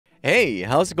Hey,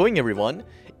 how's it going everyone?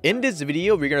 In this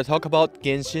video, we're gonna talk about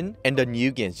Genshin and the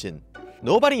new Genshin.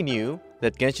 Nobody knew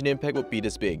that Genshin Impact would be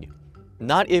this big.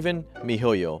 Not even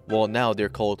MiHoYo. Well, now they're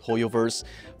called HoYoverse.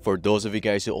 For those of you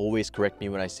guys who always correct me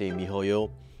when I say MiHoYo,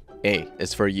 hey,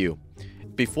 it's for you.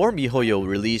 Before MiHoYo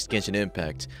released Genshin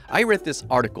Impact, I read this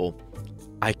article.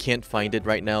 I can't find it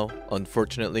right now,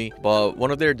 unfortunately, but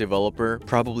one of their developer,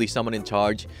 probably someone in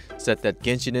charge, said that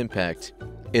Genshin Impact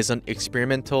is an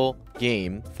experimental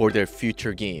game for their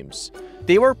future games.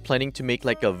 They were planning to make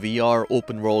like a VR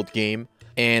open world game,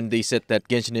 and they said that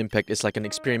Genshin Impact is like an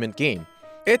experiment game.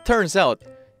 It turns out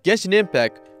Genshin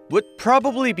Impact would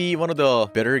probably be one of the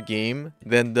better game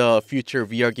than the future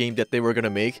VR game that they were gonna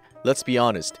make. Let's be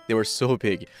honest, they were so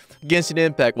big. Genshin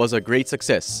Impact was a great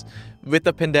success. With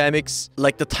the pandemics,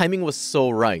 like the timing was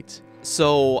so right.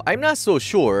 So I'm not so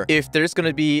sure if there's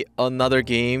gonna be another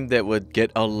game that would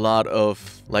get a lot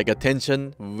of like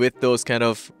attention with those kind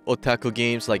of otaku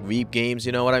games, like weeb games,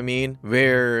 you know what I mean?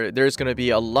 Where there's gonna be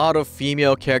a lot of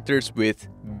female characters with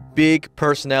big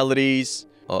personalities,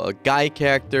 a guy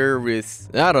character with,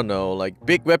 I don't know, like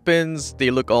big weapons, they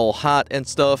look all hot and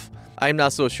stuff. I'm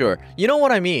not so sure. You know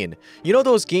what I mean? You know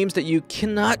those games that you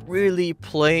cannot really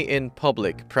play in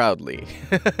public proudly.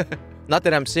 Not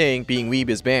that I'm saying being weeb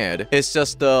is bad, it's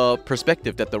just the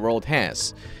perspective that the world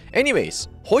has. Anyways,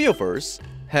 HoYoverse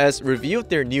has revealed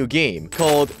their new game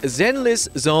called Zenless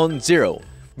Zone Zero.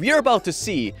 We are about to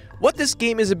see what this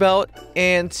game is about,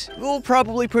 and we'll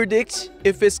probably predict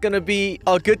if it's gonna be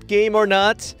a good game or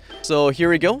not. So here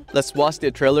we go, let's watch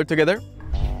the trailer together.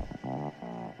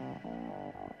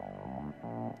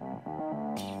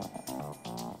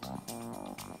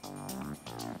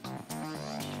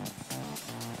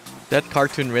 That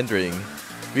cartoon rendering,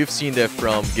 we've seen that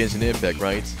from Genshin Impact,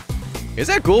 right? Is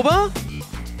that Goba?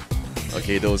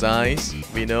 Okay, those eyes,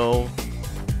 we know.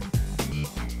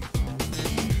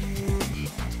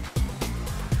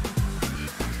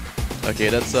 Okay,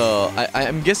 that's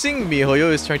I'm guessing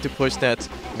MiHoYo is trying to push that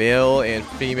male and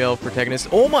female protagonist.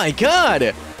 Oh my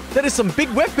god! That is some big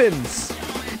weapons!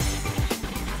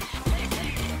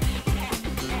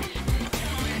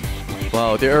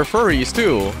 Wow, there are furries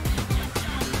too.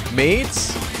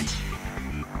 Mates?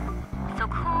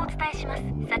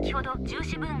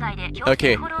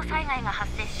 Okay. We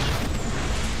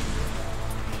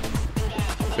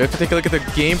have to take a look at the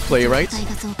gameplay, right?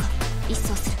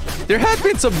 There have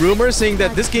been some rumors saying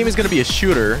that this game is gonna be a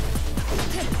shooter,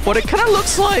 but it kinda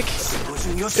looks like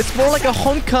it's more like a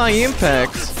Honkai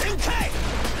Impact.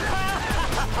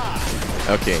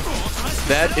 Okay.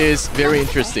 That is very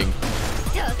interesting.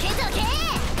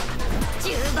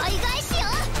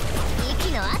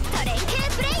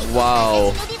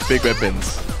 Wow, big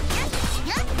weapons.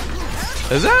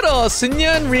 Is that a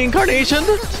Sinyan reincarnation?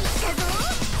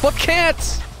 What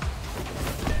cats?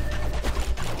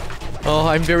 Oh,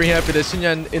 I'm very happy that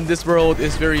Sinyan in this world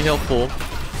is very helpful.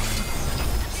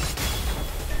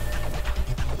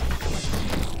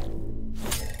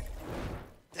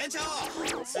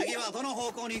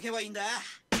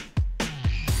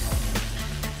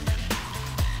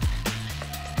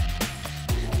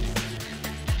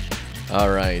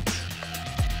 Alright.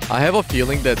 I have a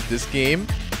feeling that this game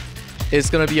is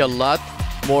gonna be a lot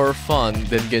more fun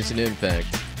than Genshin Impact.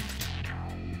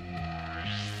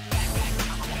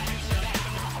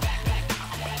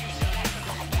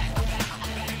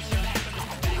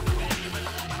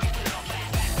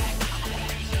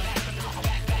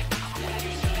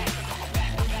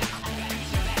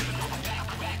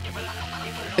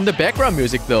 In the background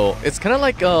music though, it's kind of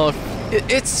like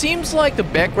it seems like the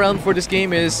background for this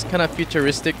game is kind of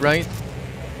futuristic, right?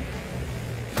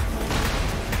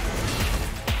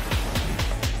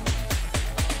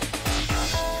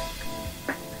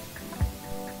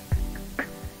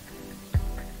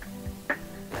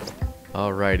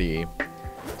 Alrighty.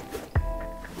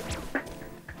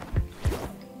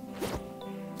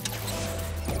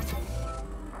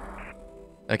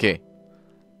 Okay.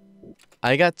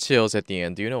 I got chills at the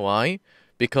end. Do you know why?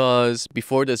 Because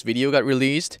before this video got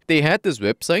released, they had this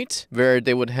website where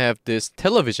they would have this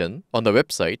television on the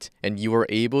website, and you were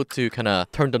able to kind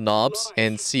of turn the knobs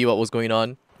and see what was going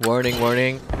on. Warning,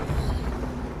 warning.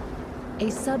 A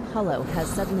sub-hollow has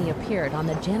suddenly appeared on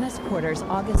the Janus Quarters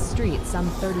August Street some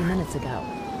 30 minutes ago.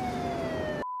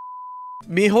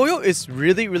 MiHoYo is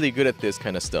really good at this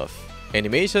kind of stuff.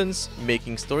 Animations,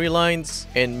 making storylines,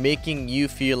 and making you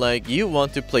feel like you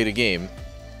want to play the game.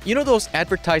 You know those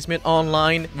advertisements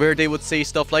online where they would say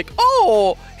stuff like,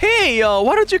 "Oh, hey,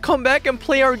 why don't you come back and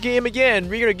play our game again?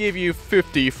 We're gonna give you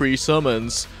 50 free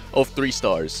summons." of 3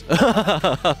 stars.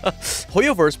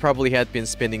 Hoyoverse probably had been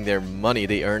spending their money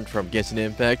they earned from Genshin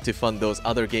Impact to fund those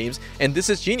other games, and this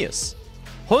is genius.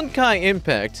 Honkai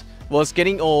Impact was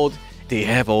getting old. They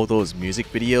have all those music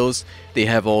videos, they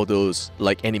have all those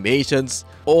like animations.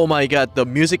 Oh my god, the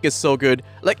music is so good.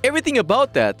 Like everything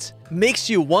about that makes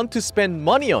you want to spend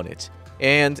money on it.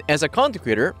 And as a content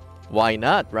creator, why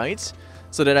not, right?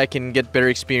 So that I can get better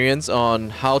experience on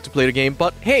how to play the game.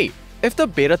 But hey, if the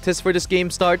beta test for this game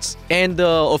starts and the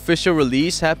official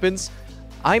release happens,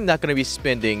 I'm not gonna be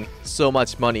spending so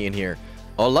much money in here.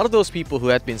 A lot of those people who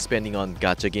have been spending on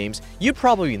gacha games, you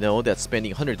probably know that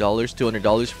spending $100,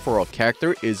 $200 for a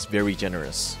character is very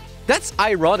generous. That's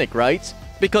ironic, right?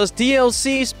 Because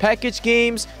DLCs, package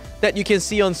games that you can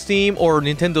see on Steam or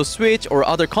Nintendo Switch or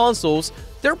other consoles,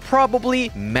 they're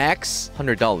probably max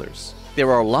 $100.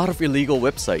 There are a lot of illegal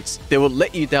websites. They will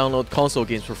let you download console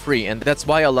games for free, and that's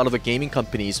why a lot of the gaming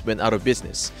companies went out of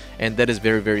business. And that is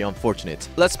very, very unfortunate.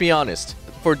 Let's be honest.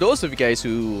 For those of you guys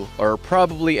who are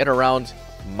probably at around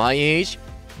my age,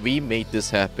 we made this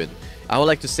happen. I would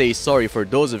like to say sorry for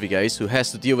those of you guys who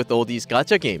has to deal with all these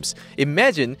gacha games.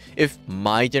 Imagine if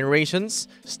my generations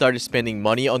started spending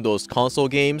money on those console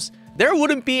games, there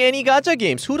wouldn't be any gacha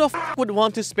games. Who the f would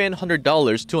want to spend $100,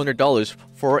 $200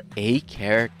 for a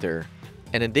character?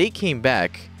 And then they came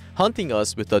back hunting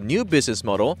us with a new business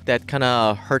model that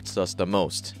kinda hurts us the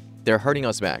most. They're hurting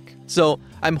us back. So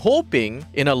I'm hoping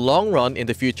in a long run in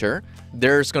the future,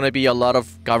 there's gonna be a lot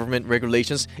of government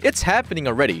regulations. It's happening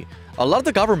already. A lot of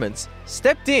the governments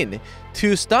stepped in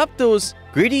to stop those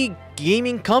greedy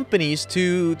gaming companies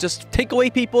to just take away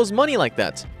people's money like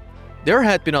that. There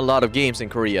had been a lot of games in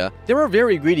Korea. There were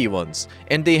very greedy ones,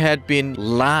 and they had been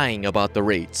lying about the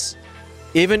rates.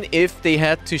 Even if they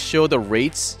had to show the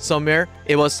rates somewhere,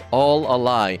 it was all a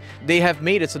lie. They have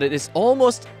made it so that it's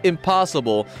almost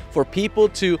impossible for people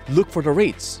to look for the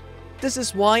rates. This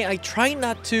is why I try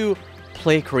not to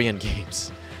play Korean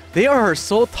games. They are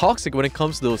so toxic when it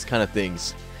comes to those kind of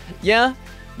things. Yeah,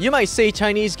 you might say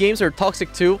Chinese games are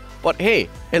toxic too, but hey,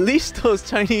 at least those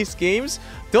Chinese games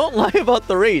don't lie about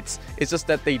the rates. It's just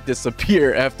that they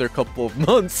disappear after a couple of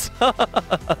months.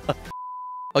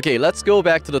 Okay, let's go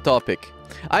back to the topic.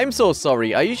 I'm so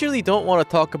sorry, I usually don't want to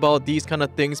talk about these kind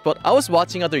of things, but I was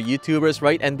watching other YouTubers,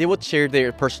 right, and they would share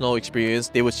their personal experience,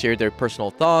 they would share their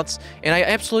personal thoughts, and I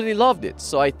absolutely loved it.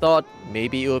 So I thought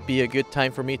maybe it would be a good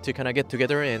time for me to kind of get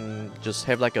together and just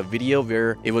have like a video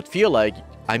where it would feel like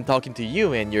I'm talking to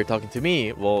you and you're talking to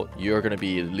me. Well, you're gonna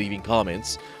be leaving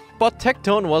comments. But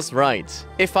Tectone was right.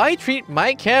 If I treat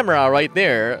my camera right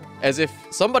there as if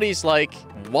somebody's like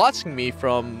watching me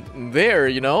from there,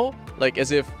 you know, like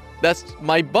as if that's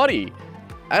my buddy,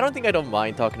 I don't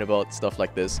mind talking about stuff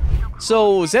like this.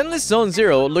 So Zenless Zone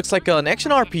Zero looks like an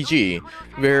action RPG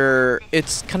where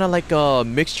it's kind of like a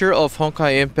mixture of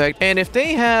Honkai Impact, and if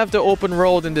they have the open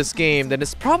world in this game, then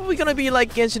it's probably gonna be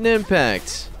like Genshin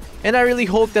Impact. And I really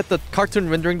hope that the cartoon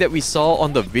rendering that we saw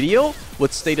on the video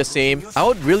would stay the same. I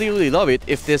would really love it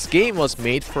if this game was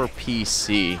made for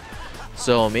PC.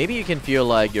 So maybe you can feel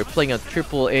like you're playing a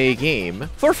AAA game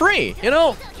for free, you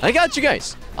know? I got you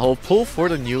guys. I'll pull for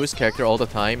the newest character all the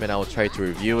time, and I will try to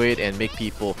review it and make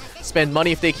people spend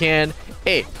money if they can.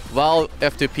 Hey, while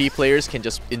F2P players can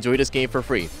just enjoy this game for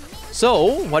free.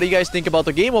 So, what do you guys think about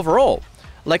the game overall?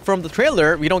 Like from the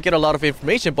trailer, we don't get a lot of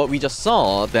information, but we just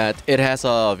saw that it has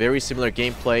a very similar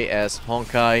gameplay as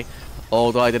Honkai.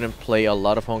 Although I didn't play a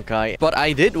lot of Honkai, but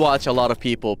I did watch a lot of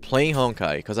people playing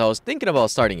Honkai because I was thinking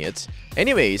about starting it.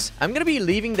 Anyways, I'm gonna be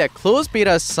leaving that closed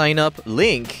beta sign up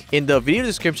link in the video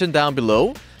description down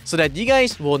below so that you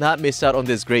guys will not miss out on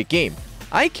this great game.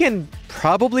 I can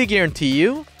probably guarantee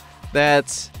you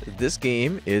that this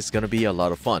game is gonna be a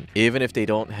lot of fun, even if they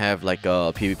don't have like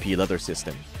a PvP ladder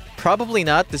system. Probably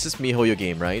not. This is MiHoYo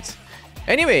game, right?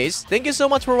 Anyways, thank you so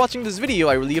much for watching this video.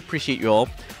 I really appreciate you all.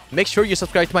 Make sure you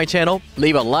subscribe to my channel,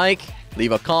 leave a like,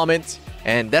 leave a comment,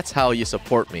 and that's how you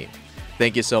support me.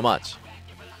 Thank you so much.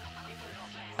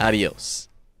 Adios.